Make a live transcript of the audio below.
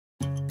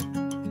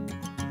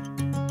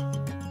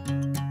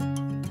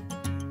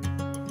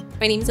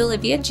My name is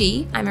Olivia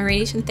G. I'm a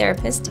radiation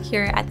therapist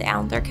here at the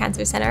Saskatchewan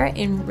Cancer Center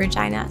in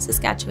Regina,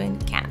 Saskatchewan,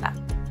 Canada.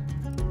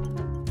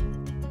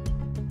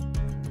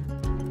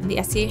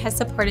 The SCA has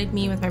supported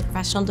me with my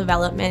professional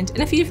development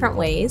in a few different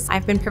ways.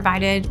 I've been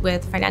provided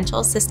with financial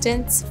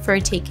assistance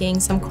for taking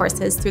some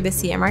courses through the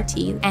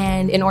CMRT,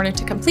 and in order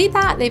to complete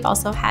that, they've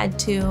also had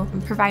to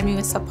provide me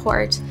with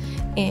support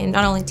in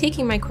not only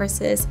taking my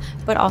courses,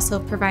 but also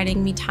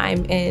providing me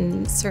time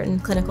in certain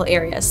clinical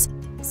areas.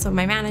 So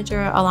my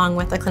manager, along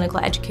with a clinical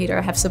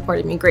educator, have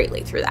supported me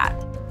greatly through that.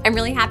 I'm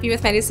really happy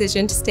with my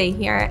decision to stay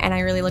here, and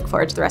I really look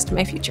forward to the rest of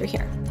my future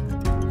here.